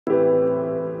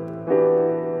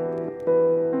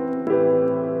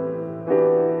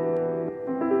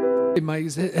Hey, Mike,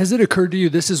 has it occurred to you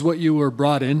this is what you were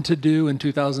brought in to do in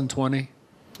 2020?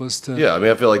 Was to Yeah, I mean,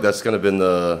 I feel like that's kind of been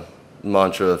the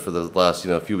mantra for the last,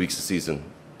 few weeks of the season.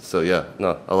 So yeah,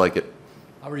 no, I like it.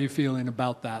 How are you feeling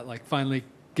about that? Like finally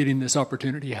getting this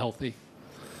opportunity healthy?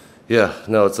 Yeah,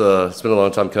 no, it's been a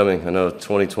long time coming. I know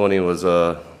 2020 was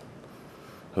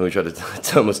when we tried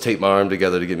to almost tape my arm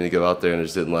together to get me to go out there, and it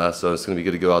just didn't last. So it's going to be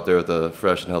good to go out there with a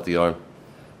fresh and healthy arm.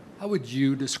 How would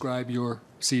you describe your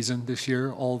season this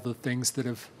year? All the things that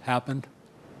have happened.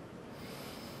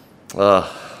 A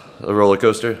roller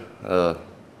coaster.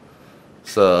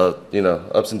 Ups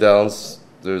and downs.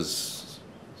 There's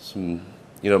some,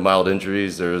 mild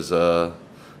injuries. There's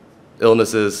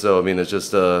illnesses. So, I mean, it's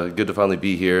just good to finally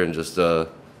be here and just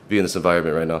be in this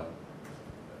environment right now.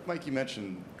 Mike, you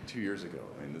mentioned 2 years ago.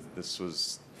 I mean, this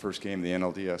was first game of the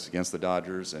NLDS against the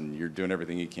Dodgers, and you're doing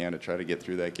everything you can to try to get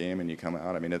through that game, and you come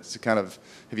out. I mean, it's kind of,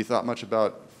 have you thought much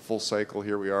about full cycle?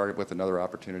 Here we are with another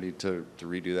opportunity to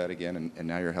redo that again, and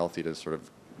now you're healthy to sort of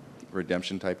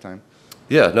redemption type time?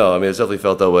 Yeah, no, I mean, it's definitely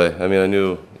felt that way. I mean, I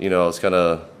knew, I was kind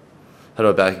of had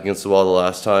my back against the wall the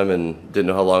last time and didn't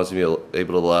know how long it was going to be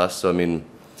able to last. So, I mean,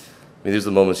 these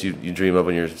are the moments you dream of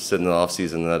when you're sitting in the off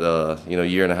season. That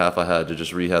year and a half I had to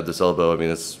just rehab this elbow. I mean,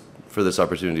 it's for this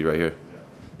opportunity right here.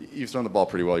 You've thrown the ball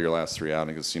pretty well your last 3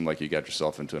 outings. It seemed like you got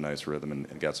yourself into a nice rhythm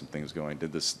and got some things going.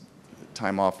 Did this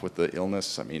time off with the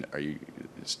illness, I mean, are you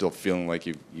still feeling like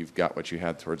you've got what you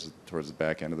had towards the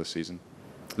back end of the season?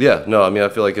 Yeah, no, I mean, I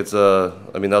feel like it's that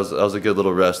was a good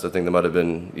little rest. I think that might have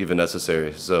been even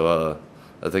necessary. So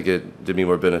I think it did me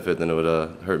more benefit than it would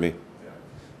hurt me.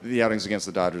 The outings against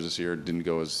the Dodgers this year didn't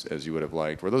go as you would have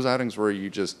liked. Were those outings where you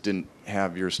just didn't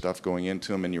have your stuff going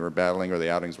into them and you were battling, or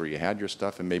the outings where you had your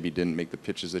stuff and maybe didn't make the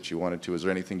pitches that you wanted to? Is there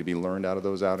anything to be learned out of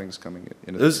those outings coming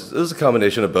into it was a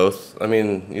combination of both. I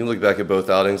mean, you look back at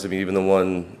both outings. I mean, even the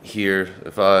one here,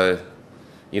 if I,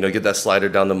 get that slider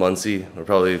down to Muncy, or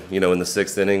probably, in the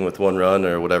 6th inning with 1 run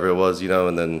or whatever it was,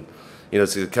 and then,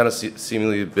 it's kind of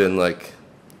seemingly been like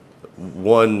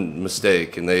one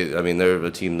mistake, and they're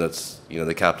a team that's,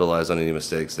 they capitalize on any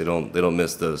mistakes. They don't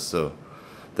miss those. So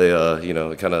they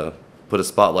kind of put a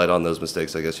spotlight on those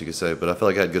mistakes, I guess you could say. But I feel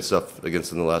like I had good stuff against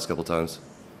them the last couple times.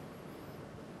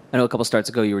 I know a couple starts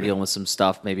ago you were dealing with some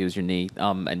stuff. Maybe it was your knee,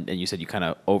 and you said you kind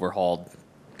of overhauled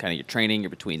kind of your training, your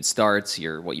between starts,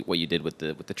 what you did with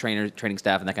the training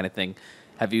staff and that kind of thing.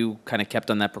 Have you kind of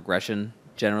kept on that progression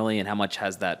generally, and how much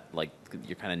has that, like,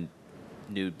 your kind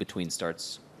of new between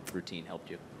starts routine helped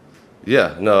you?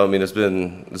 Yeah, no, I mean, it's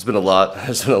been a lot.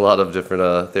 There's been a lot of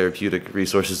different therapeutic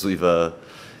resources we've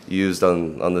used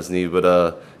on this knee,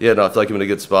 but yeah, no, I feel like I'm in a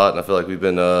good spot, and I feel like we've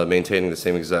been maintaining the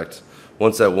same exact.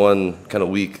 Once that one kind of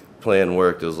week plan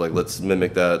worked, it was like, let's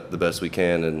mimic that the best we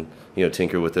can, and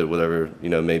tinker with it, whatever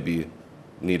may be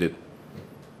needed.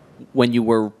 When you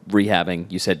were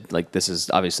rehabbing, you said, like, this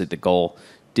is obviously the goal.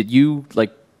 Did you,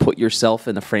 like, put yourself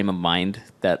in the frame of mind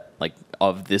that, like,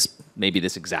 of this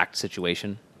exact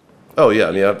situation? Oh yeah,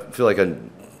 I mean, I feel like I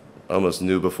almost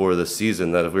knew before this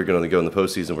season that if we're going to go in the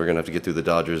postseason, we're going to have to get through the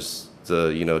Dodgers to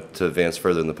advance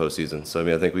further in the postseason. So I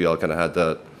mean, I think we all kind of had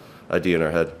that idea in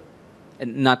our head.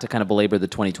 And not to kind of belabor the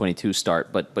 2022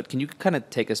 start, but can you kind of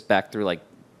take us back through, like,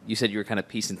 you said you were kind of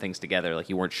piecing things together, like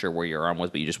you weren't sure where your arm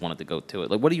was, but you just wanted to go to it.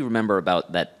 Like, what do you remember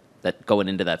about that going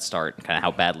into that start, and kind of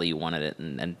how badly you wanted it,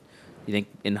 and you think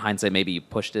in hindsight maybe you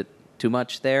pushed it too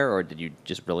much there, or did you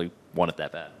just really want it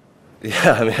that bad?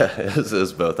 Yeah, I mean, it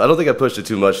was both. I don't think I pushed it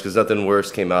too much because nothing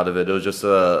worse came out of it. It was just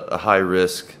a high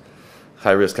risk,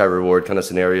 high reward kind of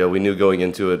scenario. We knew going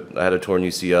into it, I had a torn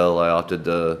UCL. I opted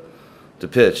to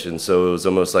pitch, and so it was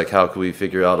almost like, how could we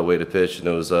figure out a way to pitch? And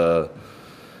it was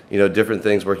different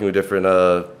things, working with different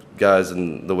guys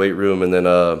in the weight room, and then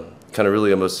kind of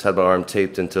really almost had my arm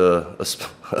taped into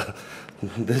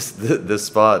this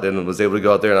spot, and was able to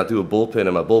go out there and I threw a bullpen,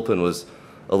 and my bullpen was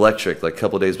electric like a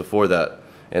couple days before that.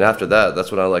 And after that,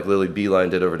 that's when I like literally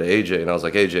beelined it over to AJ, and I was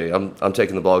like, AJ, I'm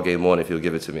taking the ball game 1 if you'll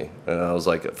give it to me. And I was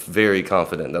like very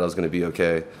confident that I was going to be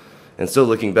okay. And still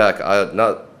looking back, I'm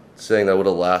not saying that would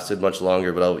have lasted much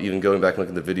longer, but even going back and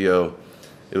looking at the video,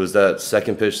 it was that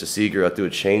second pitch to Seager. I threw a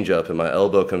changeup, and my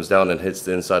elbow comes down and hits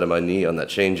the inside of my knee on that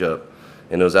changeup.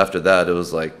 And it was after that, it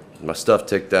was like my stuff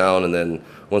ticked down, and then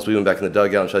once we went back in the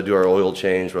dugout and tried to do our oil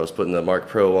change, where I was putting the Mark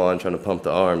Pro on, trying to pump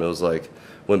the arm, it was like,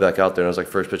 went back out there, and I was like,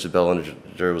 first pitch to Bellinger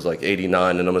was like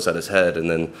 89 and almost at his head, and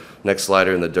then next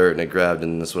slider in the dirt, and it grabbed,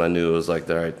 and that's when I knew it was like,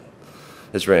 all right,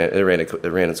 it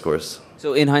ran its course.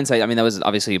 So in hindsight, I mean, that was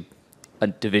obviously a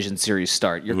division series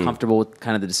start. You're comfortable with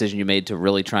kind of the decision you made to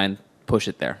really try and push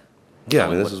it there? Yeah, I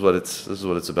mean, this is what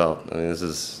it's about. I mean, this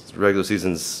is regular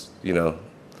season's,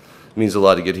 means a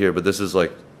lot to get here, but this is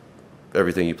like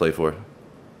everything you play for.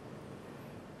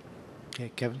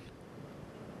 Okay, Kevin.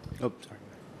 Oh, sorry.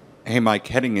 Hey, Mike,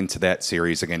 heading into that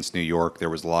series against New York, there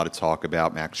was a lot of talk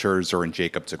about Max Scherzer and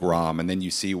Jacob deGrom, and then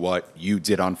you see what you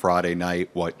did on Friday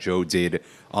night, what Joe did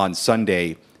on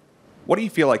Sunday. What do you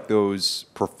feel like those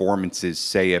performances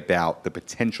say about the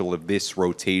potential of this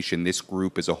rotation, this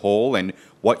group as a whole, and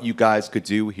what you guys could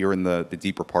do here in the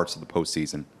deeper parts of the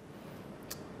postseason?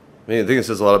 I mean, I think it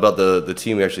says a lot about the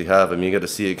team we actually have. I mean, you got to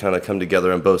see it kind of come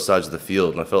together on both sides of the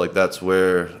field, and I felt like that's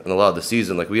where, in a lot of the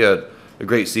season, like we had a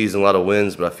great season, a lot of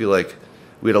wins, but I feel like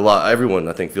we had a lot. Everyone,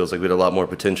 I think, feels like we had a lot more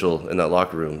potential in that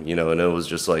locker room, you know. And it was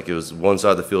just like it was one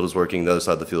side of the field was working, the other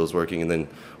side of the field was working, and then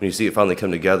when you see it finally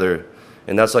come together,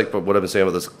 and that's like what I've been saying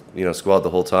about this, you know, squad the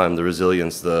whole time: the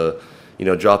resilience, the, you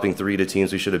know, dropping 3 to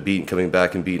teams we should have beaten, coming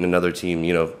back and beating another team,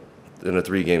 you know, in a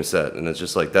 3-game set, and it's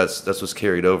just like that's what's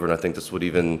carried over, and I think that's what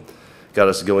even got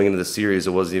us going into the series.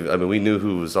 It wasn't even. I mean, we knew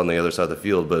who was on the other side of the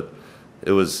field, but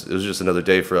it was just another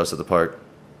day for us at the park.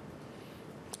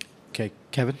 Okay,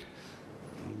 Kevin.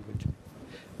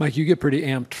 Mike, you get pretty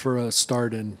amped for a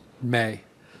start in May.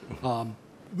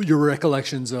 Your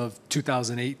recollections of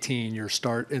 2018, your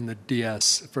start in the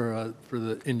DS for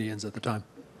the Indians at the time.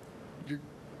 You're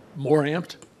more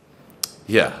amped?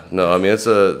 Yeah, no, I mean this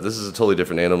is a totally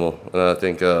different animal, and I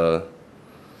think I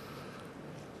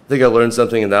learned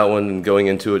something in that one, and going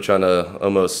into it trying to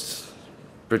almost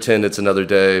pretend it's another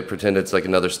day, pretend it's like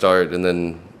another start, and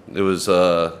then it was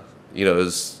you know, it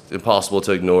was impossible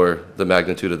to ignore the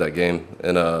magnitude of that game,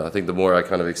 and I think the more I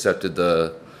kind of accepted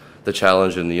the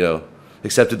challenge, and you know,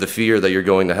 accepted the fear that you're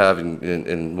going to have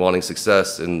in wanting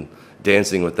success and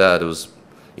dancing with that, it was,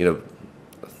 you know,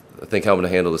 I think how I'm going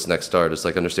to handle this next start. It's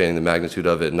like understanding the magnitude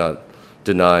of it and not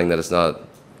denying that it's not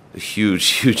a huge,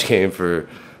 huge game for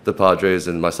the Padres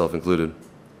and myself included.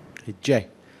 Hey, Jay.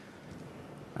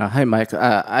 Hi, Mike.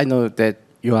 I know that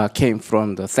you came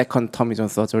from the second Tommy John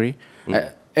surgery.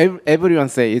 Everyone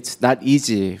say it's not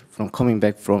easy from coming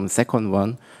back from second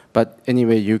one, but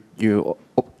anyway, you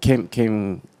came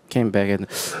back, and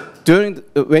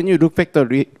when you look back the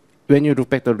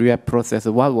rehab process,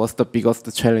 what was the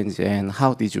biggest challenge and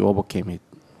how did you overcome it?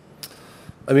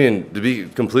 I mean, to be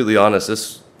completely honest,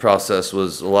 this process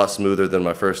was a lot smoother than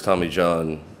my first Tommy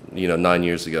John, you know, 9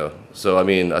 years ago. So I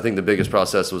mean, I think the biggest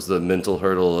process was the mental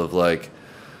hurdle of like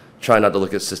trying not to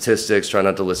look at statistics, trying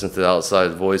not to listen to the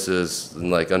outside voices, and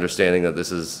like understanding that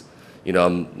this is, you know,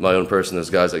 I'm my own person. There's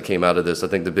guys that came out of this. I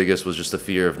think the biggest was just the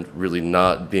fear of really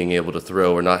not being able to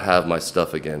throw or not have my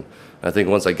stuff again. I think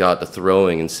once I got to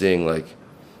throwing and seeing like,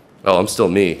 oh, I'm still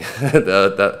me,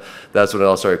 that's when it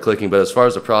all started clicking. But as far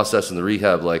as the process and the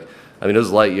rehab, like, I mean, it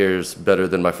was light years better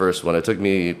than my first one. It took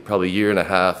me probably a year and a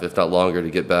half, if not longer,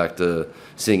 to get back to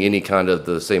seeing any kind of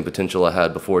the same potential I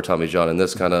had before Tommy John. And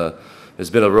this kind of, it's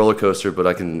been a roller coaster, but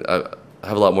I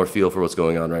have a lot more feel for what's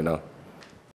going on right now.